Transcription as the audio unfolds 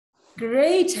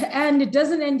Great, and it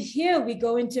doesn't end here. We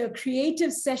go into a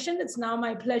creative session. It's now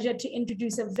my pleasure to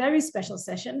introduce a very special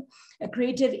session, a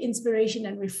creative inspiration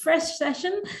and refresh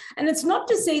session. And it's not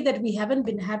to say that we haven't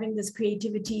been having this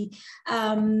creativity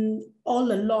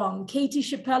all along. Katie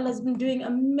Chappelle has been doing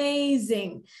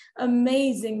amazing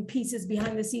pieces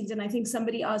behind the scenes. And I think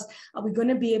somebody asked, are we going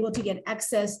to be able to get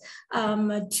access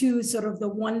to sort of the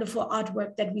wonderful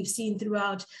artwork that we've seen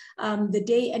throughout the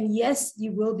day? And yes,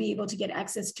 you will be able to get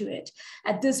access to it.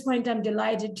 At this point, I'm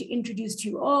delighted to introduce to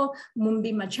you all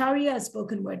Mumbi Macharia, a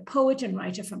spoken word poet and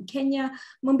writer from Kenya.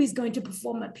 Mumbi is going to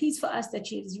perform a piece for us that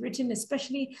she has written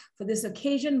especially for this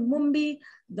occasion. Mumbi,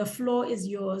 the floor is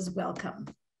yours. Welcome.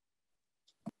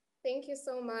 Thank you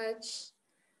so much.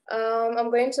 I'm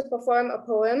going to perform a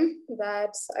poem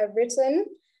that I've written.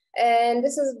 And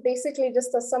this is basically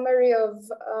just a summary of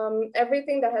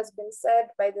everything that has been said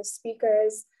by the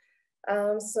speakers.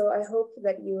 So I hope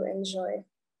that you enjoy.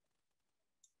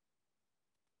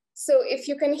 So if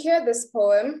you can hear this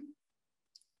poem,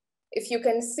 if you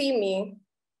can see me,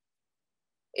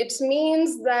 it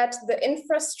means that the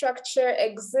infrastructure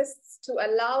exists to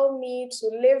allow me to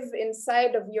live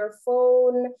inside of your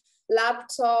phone,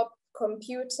 laptop,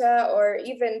 computer, or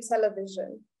even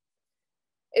television.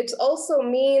 It also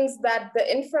means that the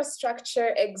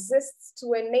infrastructure exists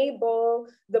to enable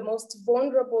the most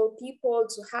vulnerable people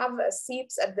to have a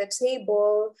seat at the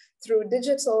table through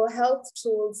digital health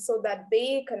tools so that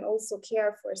they can also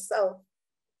care for self.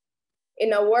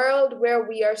 In a world where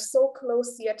we are so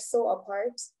close yet so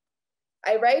apart,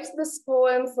 I write this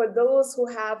poem for those who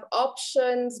have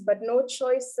options but no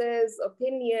choices,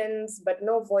 opinions but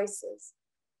no voices.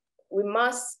 We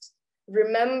must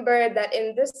remember that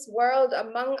in this world,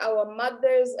 among our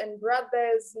mothers and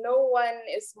brothers, no one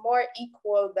is more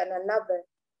equal than another.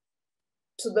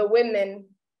 To the women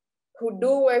who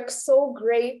do work so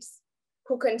great,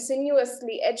 who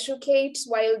continuously educate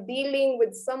while dealing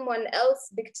with someone else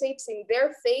dictating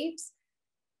their fate,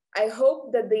 I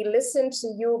hope that they listen to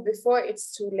you before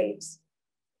it's too late.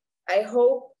 I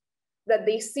hope that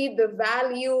they see the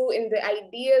value in the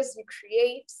ideas you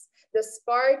create, the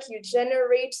spark you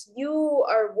generate. You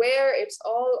are where it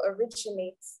all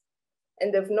originates.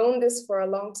 And they've known this for a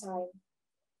long time.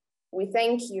 We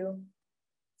thank you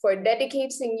for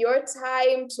dedicating your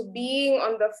time to being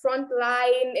on the front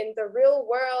line in the real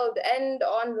world and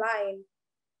online.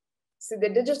 See, the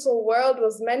digital world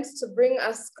was meant to bring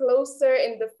us closer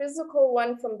in the physical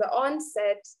one from the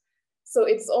onset. So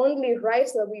it's only right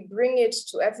that we bring it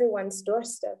to everyone's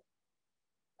doorstep.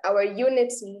 Our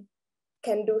unity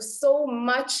can do so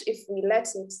much if we let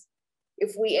it,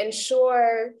 if we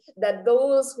ensure that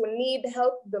those who need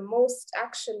help the most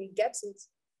actually get it.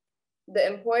 The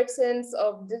importance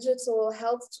of digital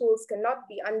health tools cannot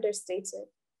be understated.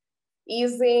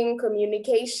 Easing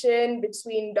communication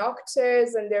between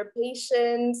doctors and their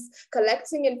patients,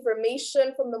 collecting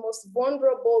information from the most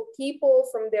vulnerable people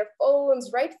from their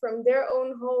phones, right from their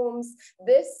own homes.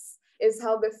 This is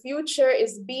how the future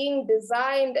is being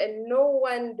designed, and no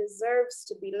one deserves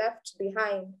to be left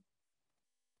behind.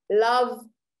 Love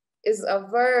is a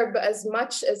verb as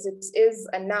much as it is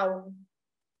a noun.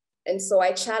 And so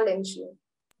I challenge you.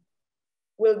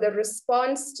 Will the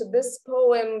response to this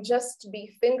poem just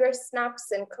be finger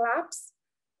snaps and claps?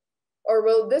 Or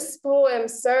will this poem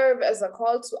serve as a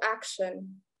call to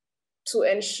action to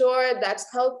ensure that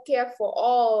healthcare for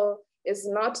all is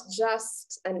not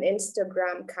just an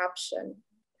Instagram caption?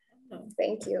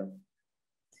 Thank you.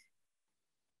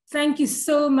 Thank you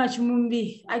so much,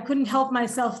 Mumbi. I couldn't help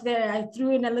myself there. I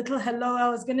threw in a little hello. I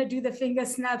was going to do the finger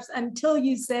snaps until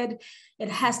you said it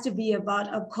has to be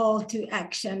about a call to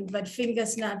action, but finger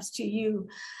snaps to you.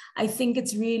 I think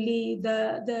it's really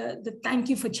the thank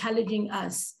you for challenging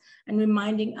us and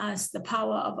reminding us the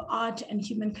power of art and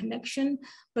human connection,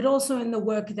 but also in the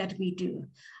work that we do.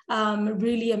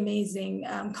 Really amazing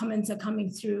comments are coming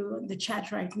through the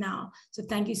chat right now. So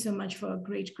thank you so much for a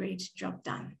great job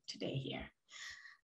done today here.